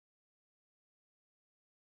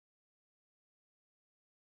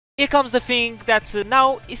here comes the thing that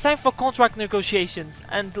now it's time for contract negotiations,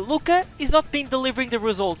 and Luca is not been delivering the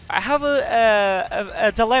results. I have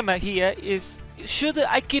a dilemma here: is should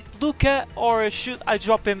I keep Luca or should I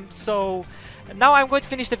drop him? So now I'm going to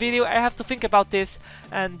finish the video. I have to think about this,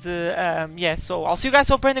 and yeah, so I'll see you guys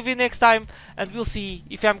for a brand new video next time, and we'll see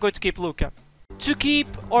if I'm going to keep Luca. To keep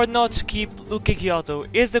or not to keep Luca Giotto?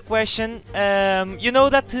 Here's the question. You know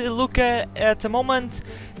that Luca at the moment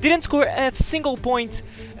didn't score a single point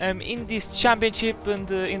in this championship, and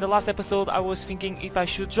in the last episode I was thinking if I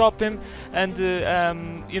should drop him and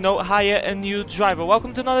you know, hire a new driver.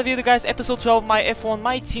 Welcome to another video, guys. Episode 12, my F1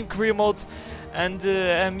 my team career mode. And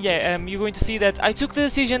yeah, you're going to see that I took the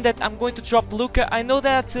decision that I'm going to drop Luca. I know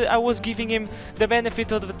that I was giving him the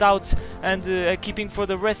benefit of the doubt and keeping for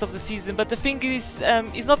the rest of the season, but the thing is,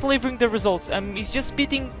 he's not delivering the results. He's just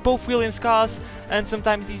beating both Williams cars, and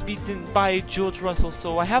sometimes he's beaten by George Russell.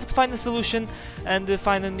 So I have to find a solution and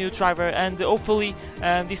find a new driver, and hopefully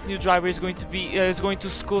this new driver is going to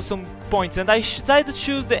score some points. And I decided to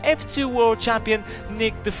choose the F2 World Champion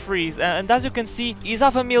Nick De Vries, and as you can see, he's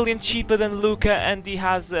 $500,000 cheaper than Luca, and he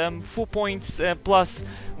has 4 points plus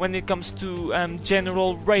when it comes to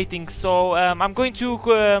general rating. So I'm going to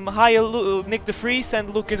hire Nick De Vries,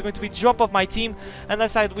 and Luca is going to be drop off my team, and I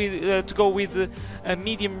decided to go with a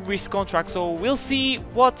medium risk contract. So we'll see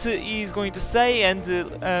what he's going to say. And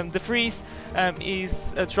De Vries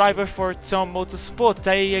is a driver for Tom Motorsport.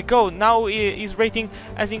 There you go. Now his rating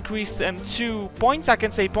has increased 2 points, I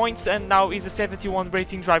can say points, and now he's a 71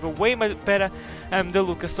 rating driver, way better than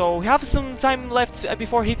Luca. So we have some time left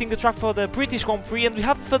before hitting the track for the British Grand Prix, and we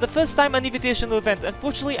have for the first time an invitational event.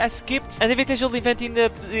 Unfortunately, I skipped an invitational event in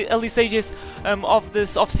the early stages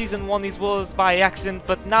of season 1. It was by accident,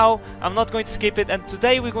 but now I'm not going to skip it, and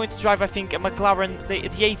today we're going to drive, I think, a McLaren,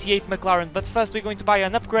 the 88 McLaren. But first we're going to buy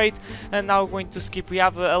an upgrade, and now we're going to skip. We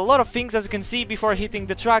have a lot of things, as you can see, before hitting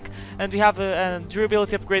the track, and we have a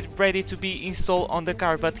durability upgrade ready to be installed on the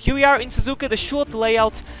car. But here we are in Suzuka, the short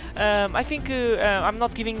layout. I think I'm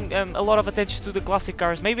not giving a lot of attention to the classic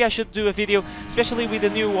cars. Maybe I should do a video, especially with the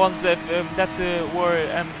new ones that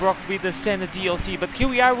were brought with the Senna DLC. But here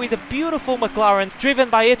we are with a beautiful McLaren, driven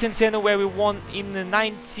by Ayrton Senna, where we won in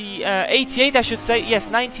 88, I should say. Yes,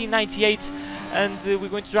 1998. And we're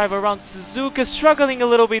going to drive around Suzuka, struggling a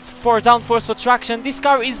little bit for downforce, for traction. This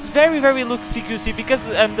car is very loosey-goosey because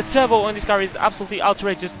the turbo on this car is absolutely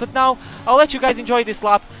outrageous. But now I'll let you guys enjoy this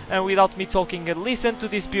lap without me talking, and listen to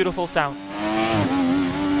this beautiful sound.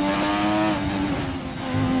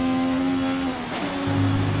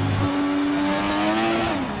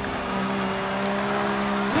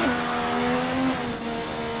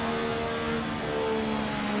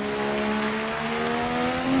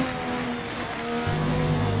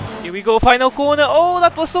 Here we go, final corner. Oh,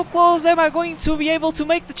 that was so close. Am I going to be able to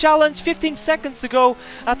make the challenge? 15 seconds to go.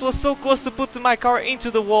 That was so close to put my car into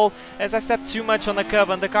the wall as I stepped too much on the curb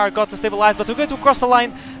and the car got to stabilize. But we're going to cross the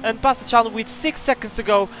line and pass the challenge with 6 seconds to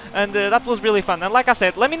go, and that was really fun. And like I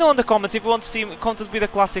said, let me know in the comments if you want to see content with the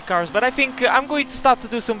classic cars. But I think I'm going to start to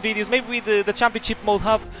do some videos, maybe with the championship mode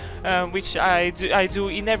hub, which I do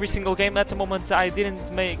in every single game. At the moment I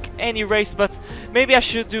didn't make any race, but maybe I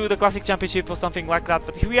should do the classic championship or something like that.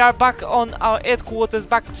 But here we are, back on our headquarters,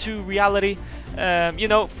 back to reality, you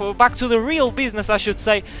know, back to the real business, I should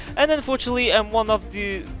say. And unfortunately one of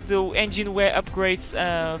the engine wear upgrades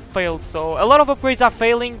failed. So a lot of upgrades are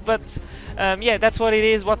failing, but yeah, that's what it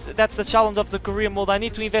is. That's the challenge of the career mode. I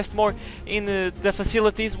need to invest more in the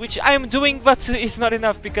facilities, which I am doing, but it's not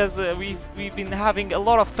enough because we've been having a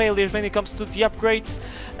lot of failures when it comes to the upgrades.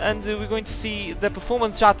 And we're going to see the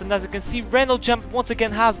performance chart, and as you can see, Renault Jump once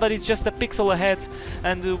again has, but it's just a pixel ahead,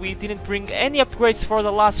 and we didn't bring any upgrades for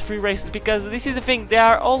the last 3 races because this is the thing, they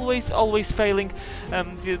are always failing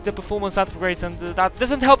the performance upgrades, and that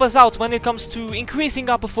doesn't help us out when it comes to increasing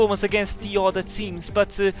our performance against the other teams.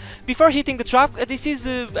 But before hitting the track, this is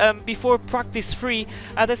before practice 3,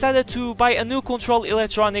 I decided to buy a new control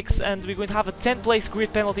electronics, and we're going to have a 10-place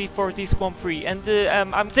grid penalty for this Grand Prix. And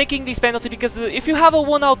I'm taking this penalty because if you have a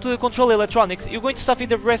 1-out control electronics, you're going to suffer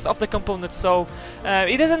the rest of the components. So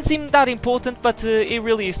it doesn't seem that important, but it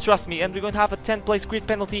really is, trust me. And we're going to have a 10-place grid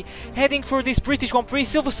penalty heading for this British Grand Prix.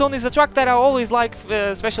 Silverstone is a track that I always like,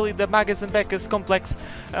 especially the Maggers and Beckers complex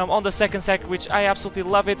on the second circuit, which I absolutely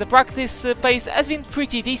love it. The practice pace has been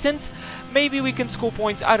pretty decent, maybe we can score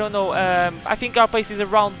points. I don't know. I think our pace is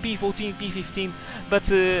around P14, P15, but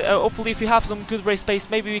hopefully if we have some good race pace,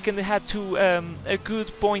 maybe we can head to a good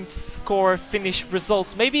point score finish result.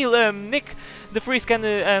 Maybe Nick de Vries can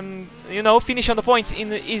you know, finish on the points in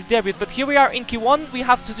his debut. But here we are in Q1. We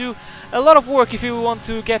have to do a lot of work if we want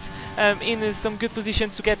to get in some good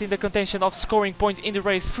positions to get in the contention of scoring points in the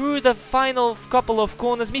race. Through the final couple of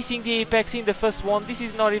corners, missing the apex in the first one. This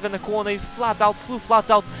is not even a corner, it's flat out, full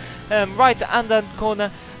flat out right-handed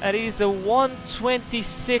corner. And it is a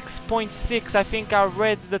 1:26.6. I think I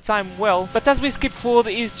read the time well. But as we skip forward,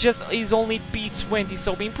 is only P20.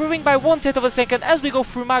 So we're improving by 1/10 of a second as we go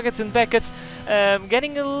through Maggots and Beckett's.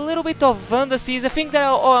 Getting a little bit of underseas. I think that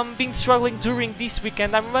I've been struggling during this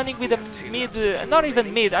weekend. I'm running with a mid, not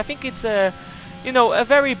even mid. I think it's a, you know, a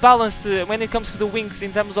very balanced when it comes to the wings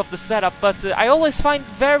in terms of the setup, but I always find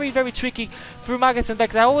very tricky through Maggots and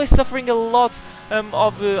Beckett's. I'm always suffering a lot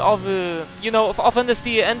you know, of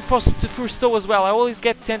understeer and through stow as well. I always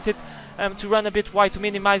get tempted to run a bit wide to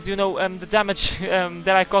minimize, you know, the damage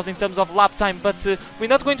that I cause in terms of lap time, but we're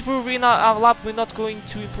not going to improve in our lap. We're not going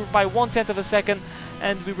to improve by 1/10 of a second,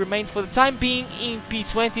 and we remain for the time being in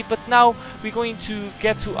P20. But now we're going to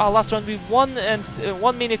get to our last run with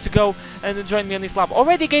 1 minute to go, and join me on this lap.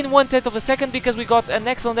 Already gained 1/10 of a second because we got an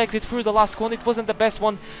excellent exit through the last corner. It wasn't the best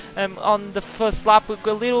one on the first lap. We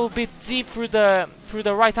got a little bit deep through the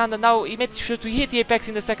right hand, and now he made sure to hit the apex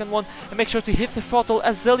in the second one and make sure to hit the throttle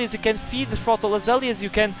as early as you can, feed the throttle as early as you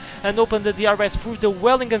can, and open the DRS through the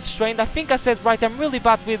Wellington strain. I think I said right, I'm really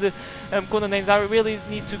bad with corner names. I really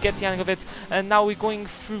need to get the hang of it. And now we're going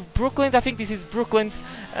through Brooklands. I think this is Brooklands,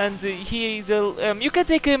 and here is a you can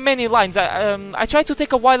take many lines. I tried to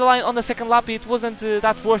take a wider line on the second lap. It wasn't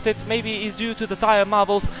that worth it. Maybe it's due to the tire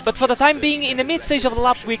marbles, but for the time being, in the mid stage of the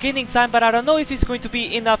lap, we're gaining time, but I don't know if it's going to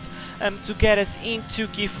be enough to get us into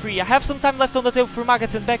Q3. I have some time left on the tail through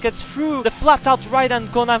Maggots and Beckett's, through the flat out right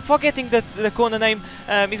hand corner. I'm forgetting the corner name.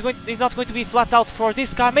 It's not going to be flat out for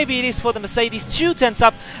this car. Maybe it is for the Mercedes. 2/10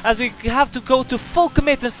 up as we have to go to full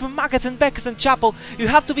commit, and through Maggots and Beckett's and Chapel, you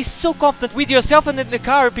have to be so confident with yourself and in the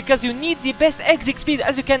car, because you need the best exit speed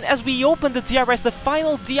as you can as we open the DRS, the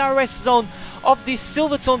final DRS zone of this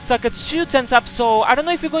Silverstone circuit. 2/10 up, so I don't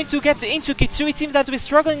know if we're going to get into Q2. It seems that we're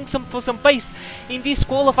struggling for some pace in this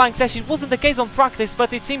qualifying session. It wasn't the case on practice,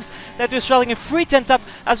 but it seems that we're struggling. 3/10 up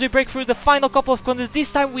as we break through the final couple of corners.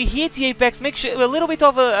 This time we hit the apex, make sure a little bit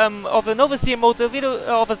of an oversteer mode, a bit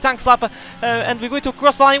of a tank slapper, and we're going to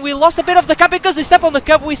cross the line. We lost a bit of the cap because we stepped on the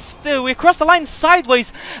curb. We crossed the line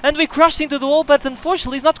sideways and we crashed into the wall, but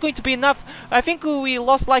unfortunately it's not going to be enough. I think we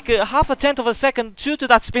lost like a 1/2 of a second due to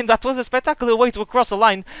that spin. That was a spectacular way to cross the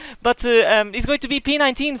line, but it's going to be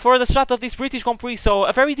P19 for the start of this British Grand Prix, so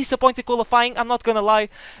a very disappointing qualifying, I'm not gonna lie.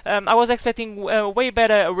 I was expecting a way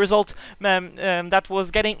better result that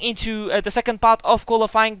was getting into the second part of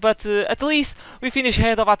qualifying, but at least we finished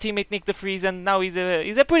ahead of our teammate Nick de Vries, and now he's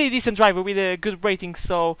a pretty decent driver with a good rating,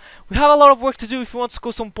 so we have a lot of work to do if we want to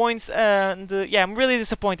score some points. And yeah, I'm really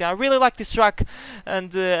disappointed. I really like this track,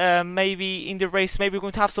 and maybe in the race, maybe we're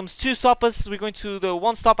going to have some 2 stoppers. We're going to the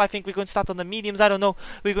 1 stop. I think we're going to start on the mediums. I don't know.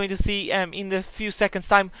 We're going to see in a few seconds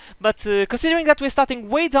time. But considering that we're starting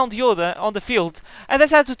way down the order on the field, I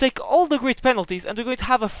decided to take all the grid penalties, and we're going to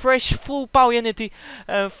have a fresh full power unity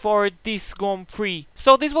for this Grand Prix.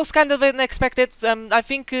 So this was kind of unexpected. I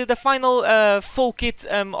think the final full kit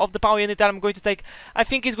of the power unit that I'm going to take, I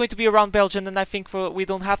think is going to be around Belgium, and I think we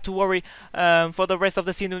don't have to worry for the rest of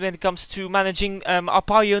the season when it comes to managing our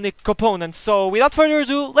power unit components. So without further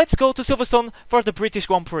ado, let's go to Silverstone for the British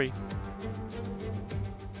Grand Prix.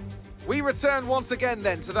 We return once again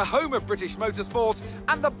then to the home of British motorsport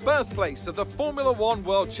and the birthplace of the Formula One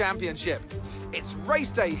World Championship. It's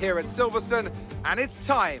race day here at Silverstone, and it's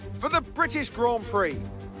time for the British Grand Prix.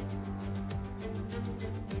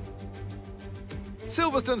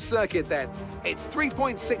 Silverstone circuit then. It's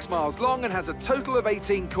 3.6 miles long and has a total of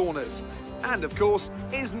 18 corners. And of course,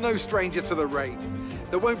 is no stranger to the rain.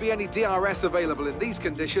 There won't be any DRS available in these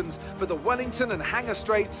conditions, but the Wellington and Hangar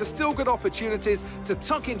straights are still good opportunities to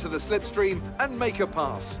tuck into the slipstream and make a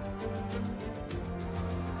pass.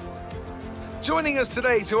 Joining us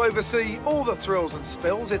today to oversee all the thrills and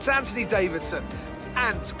spills, it's Anthony Davidson.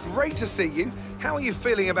 And great to see you. How are you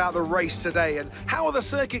feeling about the race today, and how are the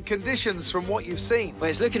circuit conditions from what you've seen? Well,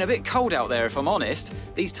 it's looking a bit cold out there, if I'm honest.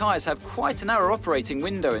 These tyres have quite a narrow operating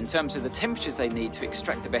window in terms of the temperatures they need to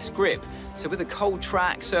extract the best grip. So with a cold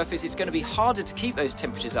track surface, it's going to be harder to keep those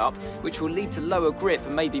temperatures up, which will lead to lower grip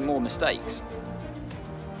and maybe more mistakes.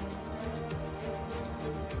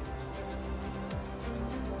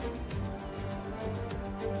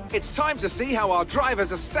 It's time to see how our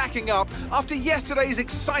drivers are stacking up after yesterday's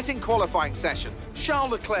exciting qualifying session.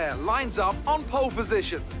 Charles Leclerc lines up on pole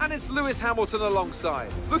position, and it's Lewis Hamilton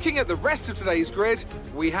alongside. Looking at the rest of today's grid,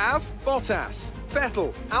 we have Bottas,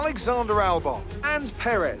 Vettel, Alexander Albon, and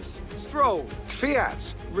Perez, Stroll,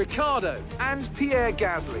 Kvyat, Ricciardo, and Pierre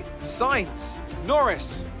Gasly, Sainz,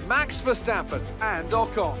 Norris, Max Verstappen, and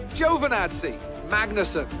Ocon, Giovinazzi,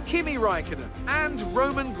 Magnussen, Kimi Raikkonen, and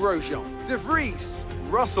Roman Grosjean, De Vries,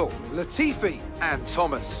 Russell, Latifi, and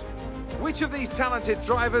Thomas. Which of these talented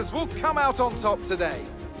drivers will come out on top today?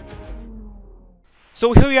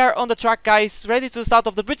 So here we are on the track, guys, ready to start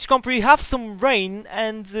off the British Grand Prix. We have some rain,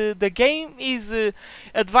 and the game is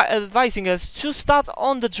advising us to start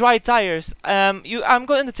on the dry tires. I'm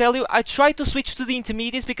going to tell you, I tried to switch to the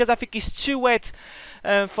intermediates because I think it's too wet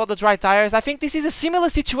for the dry tires. I think this is a similar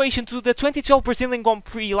situation to the 2012 Brazilian Grand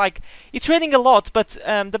Prix. Like, it's raining a lot, but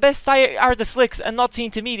the best tire are the slicks and not the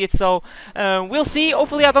intermediates. So we'll see.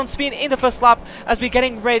 Hopefully I don't spin in the first lap as we're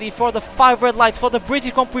getting ready for the 5 red lights for the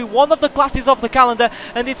British Grand Prix, one of the classes of the calendar.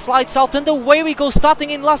 And it slides out, and away we go,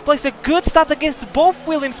 starting in last place. A good start against both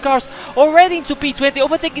Williams cars, already into P20,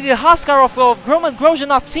 overtaking the Haas car of Roman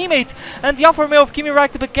Grosjean, our teammate, and the Alfa Romeo of Kimi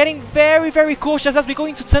Raikkonen, but getting very, very cautious as we go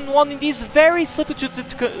into turn 1 in these very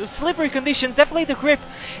slippery conditions. Definitely the grip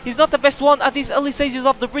is not the best one at these early stages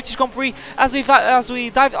of the British Grand Prix as we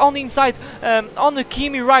dive on the inside on the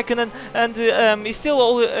Kimi Raikkonen, and he still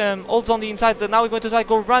holds on the inside. Now we're going to try to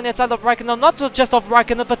go run outside of Raikkonen, not just of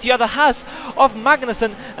Raikkonen, but the other Haas of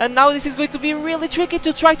Magnussen. And now this is going to be really tricky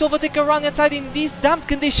to try to overtake a run outside in these damp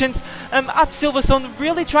conditions at Silverstone.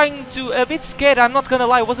 Really trying to, a bit scared, I'm not gonna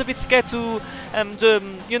lie, I was a bit scared to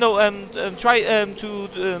try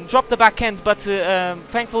to drop the back end, but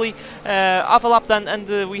thankfully half a lap done,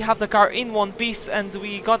 and we have the car in one piece, and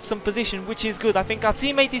we got some position, which is good. I think our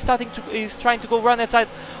teammate is trying to go run outside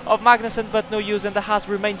of Magnussen, but no use, and the Haas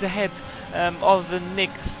remains ahead of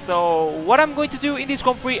Nick. So what I'm going to do in this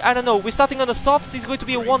Grand Prix, I don't know. We're starting on the softs. It's going to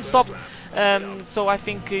be a one-stop, so I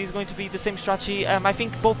think it's going to be the same strategy. I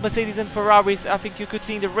think both Mercedes and Ferraris, I think you could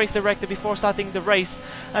see in the race director before starting the race,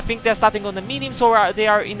 I think they're starting on the medium, so they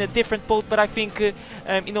are in a different boat, but I think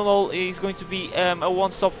in all it's going to be a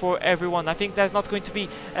one-stop for everyone. I think there's not going to be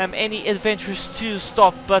any adventures to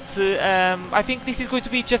stop, but I think this is going to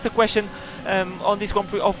be just a question on this Grand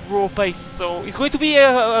Prix of raw pace. So it's going to be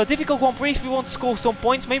a difficult Grand Prix if we want to score some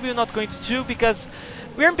points. Maybe we're not going to do, because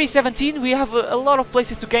we're in P17, we have a lot of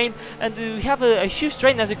places to gain, and we have a huge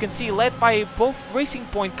train, as you can see, led by both Racing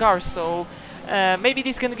Point cars. So maybe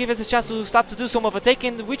this can give us a chance to start to do some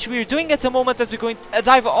overtaking, which we're doing at the moment as we're going to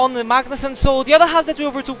dive on Magnussen. So the other Haas that we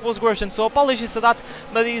overtook was Grosjean, so apologies for that,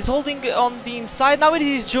 but he's holding on the inside. Now it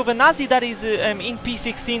is Giovinazzi that is in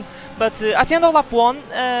P16, but at the end of lap 1,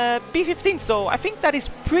 P15, so I think that is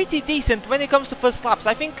pretty decent when it comes to first laps.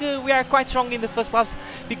 I think we are quite strong in the first laps,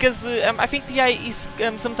 because I think TI is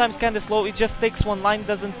sometimes kind of slow. It just takes one line,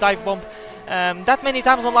 doesn't dive bomb that many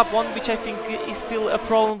times on lap 1, which I think is still a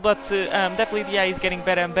problem, but definitely the AI is getting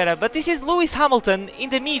better and better. But this is Lewis Hamilton in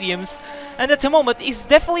the mediums, and at the moment he's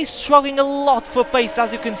definitely struggling a lot for pace,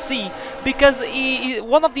 as you can see, because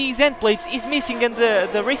one of these end plates is missing, and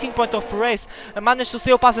the Racing Point of Perez managed to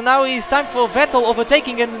sail past, and now it's time for Vettel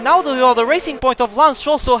overtaking, and now the Racing Point of Lance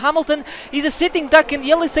Stroll. So Hamilton is a sitting duck in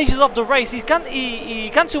the early stages of the race. He can't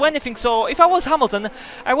do anything. So if I was Hamilton,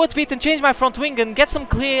 I would pit and change my front wing and get some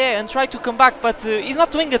clear air and try to come back, but he's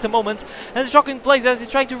not doing it at the moment, and he's jogging place as he's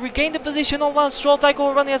trying to regain the position on Lance Stroll.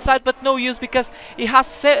 Tycho running outside, but no use, because he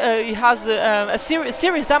has a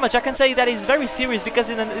serious damage. I can say that is very serious, because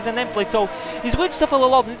it's an end plate, so he's going to suffer a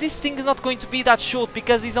lot, and this thing is not going to be that short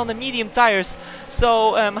because he's on the medium tires.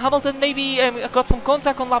 So Hamilton maybe got some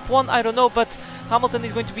contact on lap 1, I don't know, but Hamilton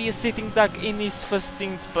is going to be a sitting duck in his first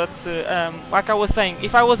stint. But like I was saying,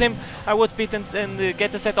 if I was him, I would pit and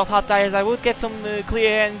get a set of hard tires. I would get some clear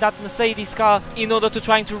air in that Mercedes car in order to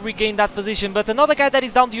trying to regain that position. But another guy that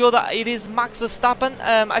is down the order, it is Max Verstappen.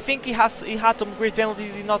 I think he had some great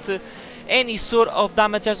penalties. He's not any sort of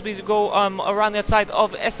damage as we go around the outside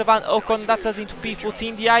of Esteban Ocon. That's us into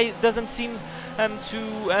P14. The eye doesn't seem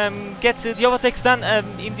to get the overtakes done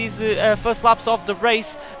in these first laps of the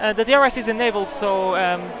race. The DRS is enabled, so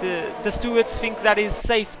the stewards think that is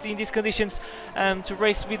safe in these conditions to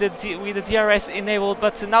race with the DRS enabled.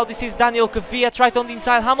 But now this is Daniel Kvyat right on the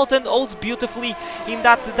inside. Hamilton holds beautifully in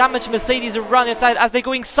that damaged Mercedes around the outside as they're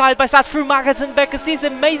going side by side through Magnussen and Becker. It's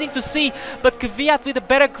amazing to see, but Kvyat with a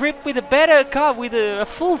better grip, with a better car, with a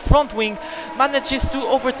full front wing, manages to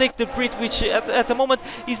overtake the Brit, which at the moment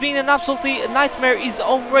is being an absolutely nightmare his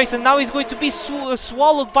own race, and now he's going to be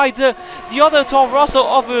swallowed by the other Toro Rosso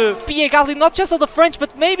of Pierre Gasly, not just of the French,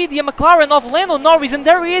 but maybe the McLaren of Lando Norris, and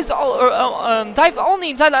there he is, dive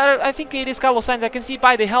only inside. I think it is Carlos Sainz. I can see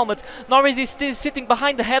by the helmet. Norris is still sitting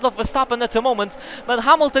behind the head of Verstappen at the moment, but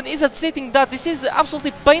Hamilton is sitting that. This is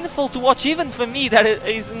absolutely painful to watch, even for me that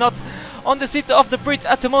is not on the seat of the bridge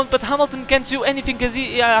at the moment, but Hamilton can't do anything because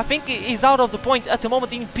I think he's out of the points at the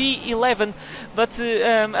moment in P11. But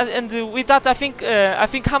with that, I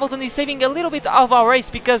think Hamilton is saving a little bit of our race,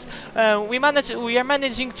 because we are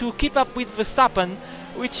managing to keep up with Verstappen,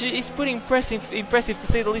 which is pretty impressive to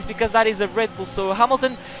say the least, because that is a Red Bull. So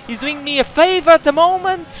Hamilton is doing me a favor at the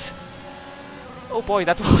moment. Oh boy,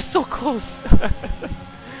 that was so close.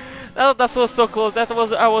 That was so close.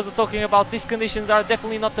 I was talking about. These conditions are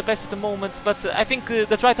definitely not the best at the moment, but I think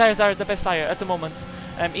the dry tires are the best tire at the moment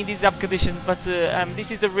in this lap condition. But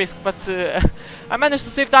this is the risk. But I managed to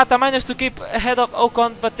save that. I managed to keep ahead of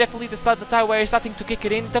Ocon, but definitely the tire wear is starting to kick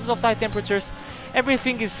it in terms of tire temperatures.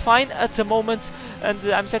 Everything is fine at the moment, and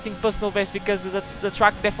I'm setting personal best because the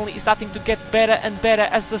track definitely is starting to get better and better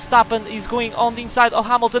as Verstappen is going on the inside of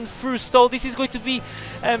Hamilton through stall. This is going to be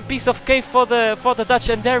a piece of cake for the Dutch,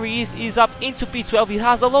 and there he is. He's up into P12. He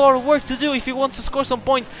has a lot of work to do if he wants to score some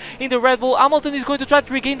points in the Red Bull. Hamilton is going to try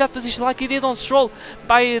to regain that position like he did on Stroll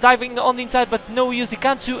by diving on the inside, but no use. He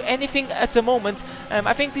can't do anything at the moment.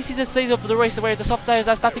 I think this is a stage of the race where the soft tires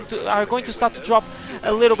are going to start to drop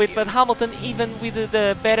a little bit, but Hamilton, even with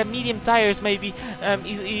the better medium tires, maybe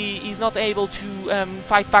he's not able to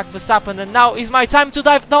fight back Verstappen. And now is my time to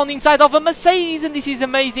dive down inside of a Mercedes, and this is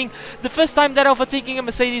amazing. The first time that overtaking a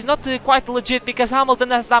Mercedes, not quite legit because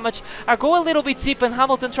Hamilton has damage. I go a little bit deep and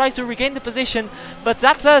Hamilton tries to regain the position, but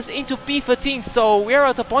that's us into P13. So we're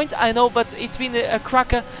at a point, I know, but it's been a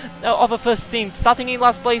cracker of a first stint. Starting in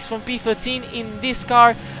last place from P13 in this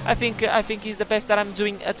car, I think is the best that I'm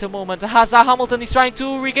doing at the moment. Hamilton is trying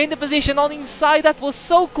to regain the position on inside. That was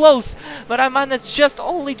so close, but I managed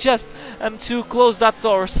only just to close that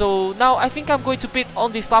door. So now I think I'm going to pit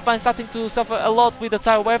on this lap. I'm starting to suffer a lot with the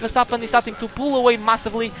tire wear. Verstappen is starting to pull away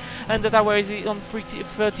massively, and the tire wear is on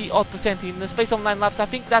 30 odd % in the space of 9 laps. I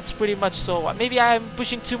think that's pretty much so. Maybe I'm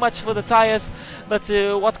pushing too much for the tires, but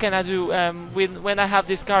what can I do when I have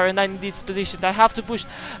this car and I'm in this position? I have to push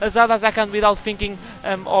as hard as I can without thinking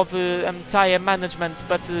of tire management.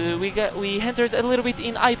 But we entered a little bit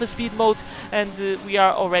in hyperspeed mode, and we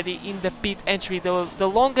are already in the pit entry, the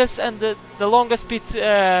longest and the longest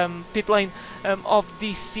pit lane of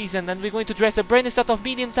this season. And we're going to dress a brand new set of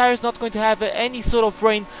medium tires, not going to have any sort of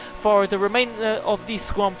rain for the remainder of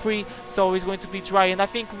this Grand Prix, so it's going to be dry, and I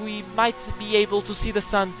think we might be able to see the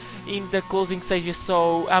sun in the closing stages.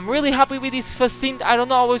 So I'm really happy with this first stint. I don't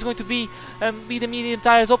know how it's going to be the medium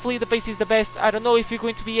tires. Hopefully the pace is the best. I don't know if you're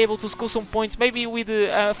going to be able to score some points, maybe with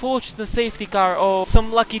the safety car or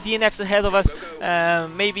some lucky DNFs ahead of us.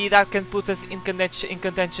 Maybe that can put us in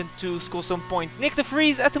contention to score some points. Nick de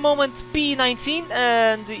Vries at the moment P19,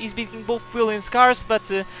 and he's beating both Williams cars,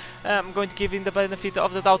 but I'm going to give him the benefit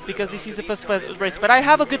of the doubt because this is the first race. But I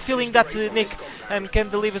have a good feeling that Nick can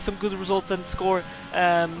deliver some good results and score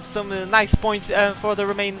some nice points for the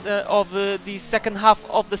remainder of the second half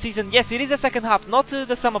of the season. Yes, it is the second half, not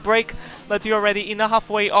the summer break, but you're already in the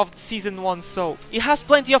halfway of season 1, so he has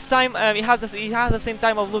plenty of time. He has the same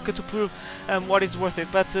time of Luca to prove what is worth it.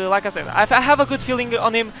 But like I said, I have a good feeling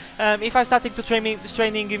on him. If I started to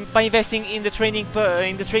training him by investing in the training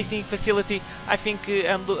facility, I think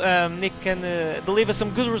Nick can deliver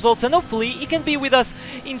some good results, and hopefully he can be with us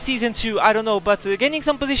in season 2. I don't know, but gaining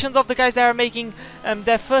some positions of the guys that are making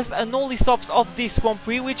their first and only stops of this Grand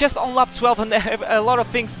Prix. We're just on lap 12, and a lot of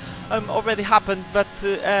things already happened. But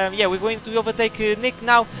yeah, we're going to overtake Nick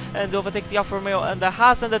now and overtake the Alfa Romeo and the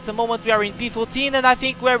Haas, and at the moment we are in P14, and I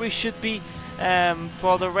think where we should be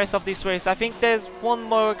for the rest of this race. I think there's one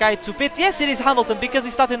more guy to pit. Yes, it is Hamilton, because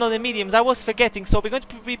he started on the mediums. I was forgetting. So we're going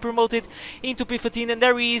to be promoted into P15, and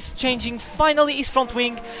there he is, changing finally his front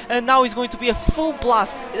wing, and now he's going to be a full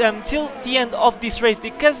blast till the end of this race,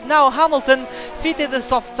 because now Hamilton fitted the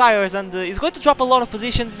soft tires, and he's going to drop a lot of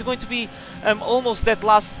positions. He's going to be almost dead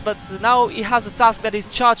last, but now he has a task that is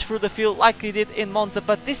charged through the field like he did in Monza,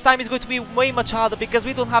 but this time it's going to be way much harder because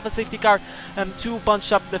we don't have a safety car to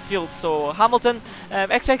bunch up the field. So Hamilton Hamilton,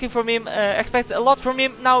 expect a lot from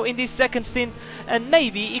him now in this second stint, and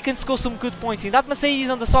maybe he can score some good points. In that Mercedes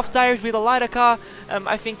on the soft tires with a lighter car,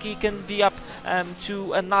 I think he can be up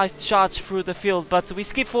to a nice charge through the field. But we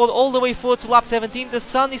skip forward all the way forward to lap 17. The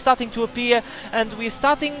sun is starting to appear, and we're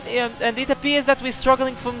starting, and it appears that we're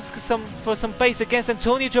struggling for some pace against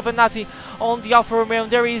Antonio Giovinazzi on the Alfa Romeo.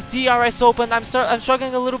 There is DRS open. I'm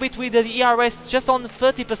struggling a little bit with the ERS, just on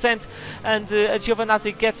 30%, and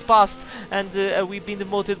Giovinazzi gets past, and we've been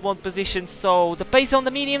demoted 1 position. So the pace on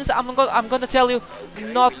the mediums, I'm gonna tell you,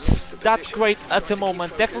 not that great at the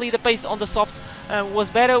moment. Definitely the pace on the softs was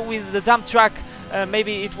better with the damp track.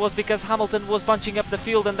 Maybe it was because Hamilton was bunching up the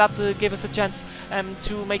field, and that gave us a chance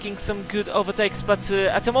to making some good overtakes. But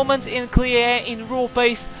at the moment, in clear air, in raw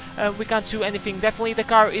pace, we can't do anything. Definitely the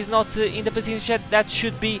car is not in the position that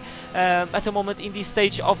should be at the moment in this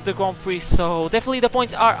stage of the Grand Prix. So definitely the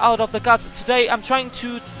points are out of the cards. Today I'm trying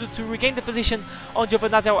to regain the position on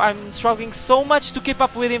Giovinazzi. I'm struggling so much to keep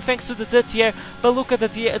up with him thanks to the dirty air. But look at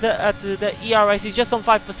the ERS, it's just on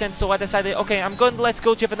 5%. So I decided, okay, I'm going to let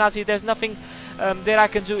go Giovinazzi. There's nothing that I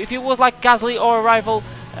can do. If it was like Gasly or a rival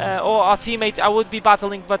or our teammate, I would be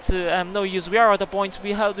battling, but no use. We are at the points.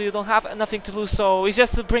 We don't have nothing to lose, so it's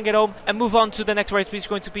just to bring it home and move on to the next race, which is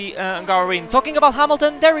going to be Hungarian. Talking about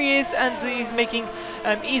Hamilton, there he is, and he's making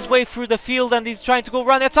his way through the field, and he's trying to go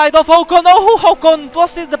around outside of Ocon. Oh, Ocon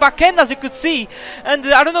lost the back end, as you could see, and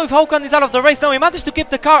I don't know if Ocon is out of the race now. He managed to keep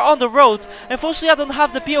the car on the road. Unfortunately, I don't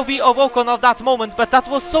have the POV of Ocon of that moment, but that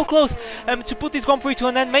was so close to put this Grand Prix to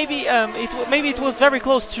an end. Maybe it was very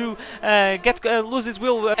close to lose his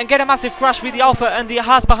wheel and get a massive crash with the Alfa and the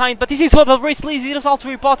Haas behind. But this is what the race leads. It was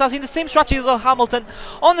Valtteri Bottas in the same strategy as Hamilton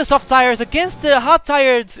on the soft tires against the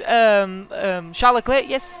hard-tired Charles Leclerc.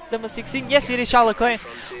 Yes, number 16. Yes, it is Charles Leclerc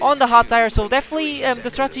on the hard tire. So definitely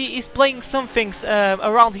the strategy is playing some things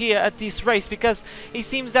around here at this race, because it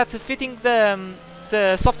seems that fitting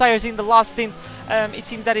the soft tires in the last stint, it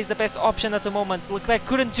seems that is the best option at the moment. Leclerc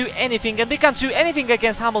couldn't do anything, and we can't do anything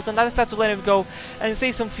against Hamilton. I decided to let him go and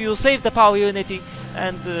save some fuel, save the power unity,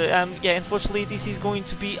 and yeah, unfortunately this is going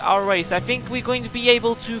to be our race. I think we're going to be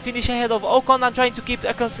able to finish ahead of Ocon. I'm trying to keep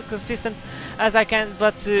consistent as I can,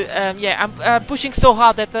 but yeah, I'm pushing so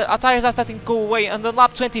hard that our tires are starting to go away. On the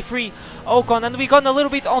lap 23, Ocon, and we got a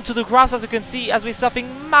little bit onto the grass, as you can see, as we're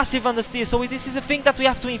suffering massive understeer. So this is the thing that we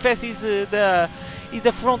have to invest, is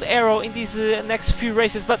the front aero in these next few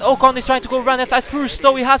races. But Ocon is trying to go around outside first,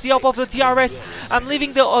 so he has the help of the DRS. I'm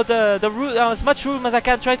leaving the route, as much room as I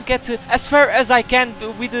can, try to get as far as I can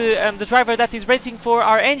with the driver that is racing for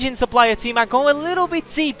our engine supplier team. I go a little bit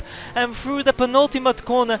deep through the penultimate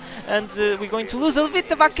corner, and we're going to lose a little bit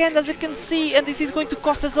the back end, as you can see, and this is going to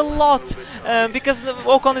cost us a lot, because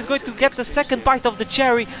Ocon is going to get the second bite of the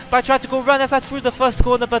cherry by trying to go around outside through the first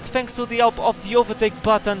corner. But thanks to the help of the overtake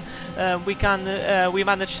button, we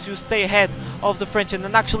managed to stay ahead of the French, and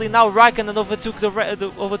then actually now Raikkonen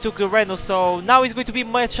overtook the Renault. So now it's going to be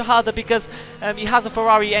much harder, because he has a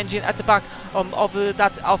Ferrari engine at the back of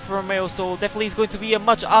that Alfa Romeo. So definitely it's going to be a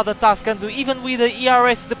much harder task, and even with the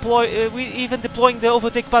ERS even deploying the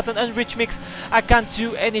overtake button and rich mix, I can't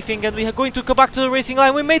do anything. And we are going to go back to the racing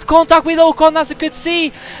line. We made contact with Ocon, as you could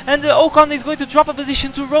see, and Ocon is going to drop a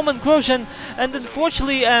position to Roman Grosjean, and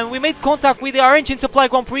unfortunately we made contact with our engine supply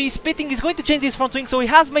Grand Prix. He's pitting, he's going to change his front wing, so he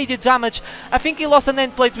has made it damage. I think he lost an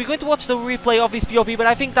end plate. We're going to watch the replay of his POV, but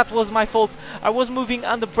I think that was my fault. I was moving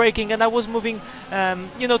under braking, and I was moving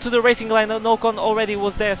you know, to the racing line, and Ocon already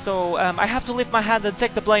was there. So I have to lift my hand and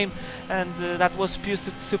take the blame, and that was pure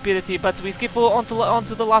stupidity. But we skip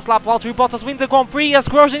onto the last lap. Valtteri Bottas wins the Grand Prix as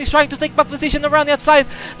Grosjean is trying to take my position around the outside.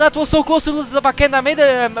 That was so close to lose the back end. I made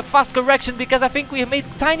a fast correction, because I think we made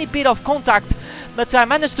a tiny bit of contact, but I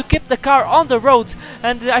managed to keep the car on the road,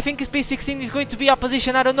 and I think his P16 is going to be our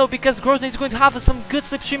position. I don't know, because Grosjean is going to have some good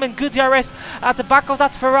slipstream and good DRS at the back of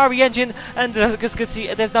that Ferrari engine, and as you can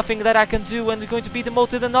see, there's nothing that I can do, and we're going to be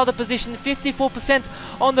demoted another position. 54%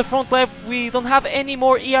 on the front left. We don't have any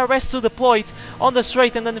more ERS to deploy on the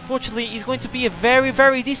straight, and unfortunately it's going to be a very,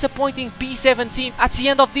 very disappointing P17 at the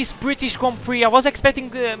end of this British Grand Prix. I was expecting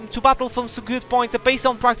to battle from some good points. The pace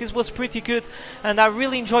on practice was pretty good, and I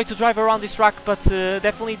really enjoyed to drive around this track, but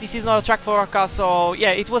definitely this is not a track for our car. So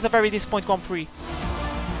yeah, it was a very disappointing Grand Prix.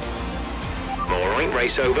 Alright,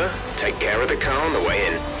 race over. Take care of the car on the way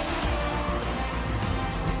in.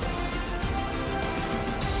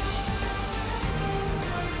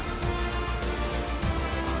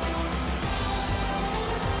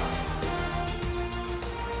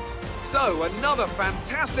 So, another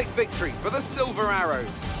fantastic victory for the Silver Arrows.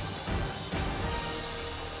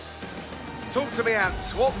 Talk to me,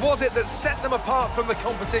 Ants. What was it that set them apart from the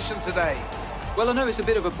competition today? Well, I know it's a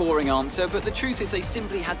bit of a boring answer, but the truth is they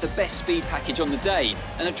simply had the best speed package on the day,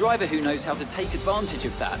 and a driver who knows how to take advantage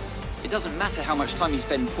of that. It doesn't matter how much time you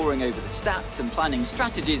spend poring over the stats and planning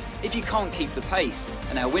strategies if you can't keep the pace,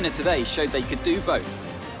 and our winner today showed they could do both.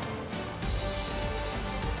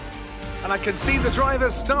 And I can see the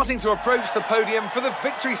drivers starting to approach the podium for the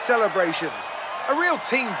victory celebrations. A real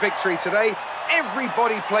team victory today.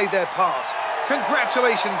 Everybody played their part.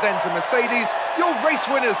 Congratulations then to Mercedes, your race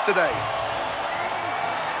winners today.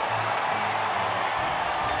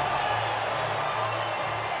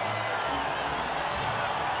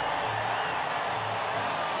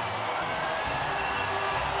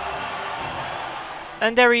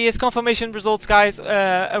 And there he is, confirmation results, guys.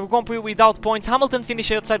 A Grand Prix without points. Hamilton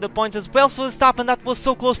finished outside the points as well for Verstappen. That was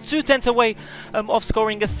so close, 2/10 away of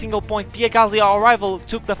scoring a single point. Pierre Gasly, our rival,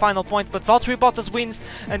 took the final point, but Valtteri Bottas wins,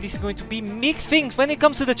 and this is going to be big things when it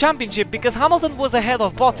comes to the championship, because Hamilton was ahead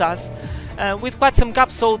of Bottas with quite some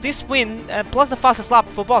gap. So this win, plus the fastest lap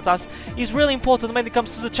for Bottas, is really important when it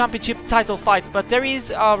comes to the championship title fight. But there is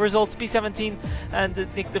our results. P17 and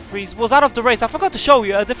Nick de Vries was out of the race. I forgot to show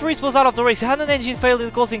you. De Vries was out of the race. He had an engine failure in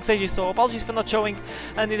the closing stages, so apologies for not showing.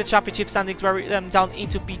 And in the championship standings were down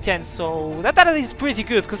into P10, so that is pretty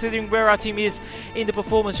good considering where our team is in the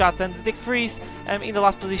performance chart. And Nick Vries in the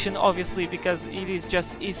last position, obviously, because it is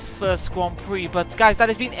just his first Grand Prix. But guys, that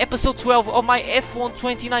has been episode 12 of my F1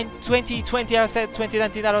 2020. I said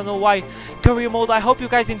 2019, I don't know why, career mode. I hope you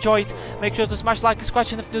guys enjoyed. Make sure to smash like and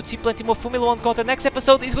scratch, and if you see plenty more Formula 1 content. Next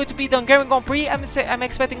episode is going to be the Hungarian Grand Prix. I'm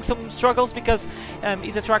expecting some struggles because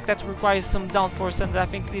it's a track that requires some downforce, and I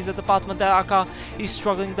think this is a department that our car is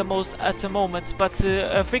struggling the most at the moment. But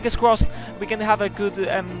fingers crossed, we can have a good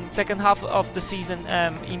second half of the season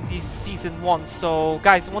in this season 1. So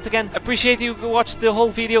guys, once again, appreciate you watched the whole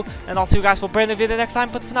video, and I'll see you guys for a brand new video next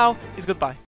time. But for now, it's goodbye.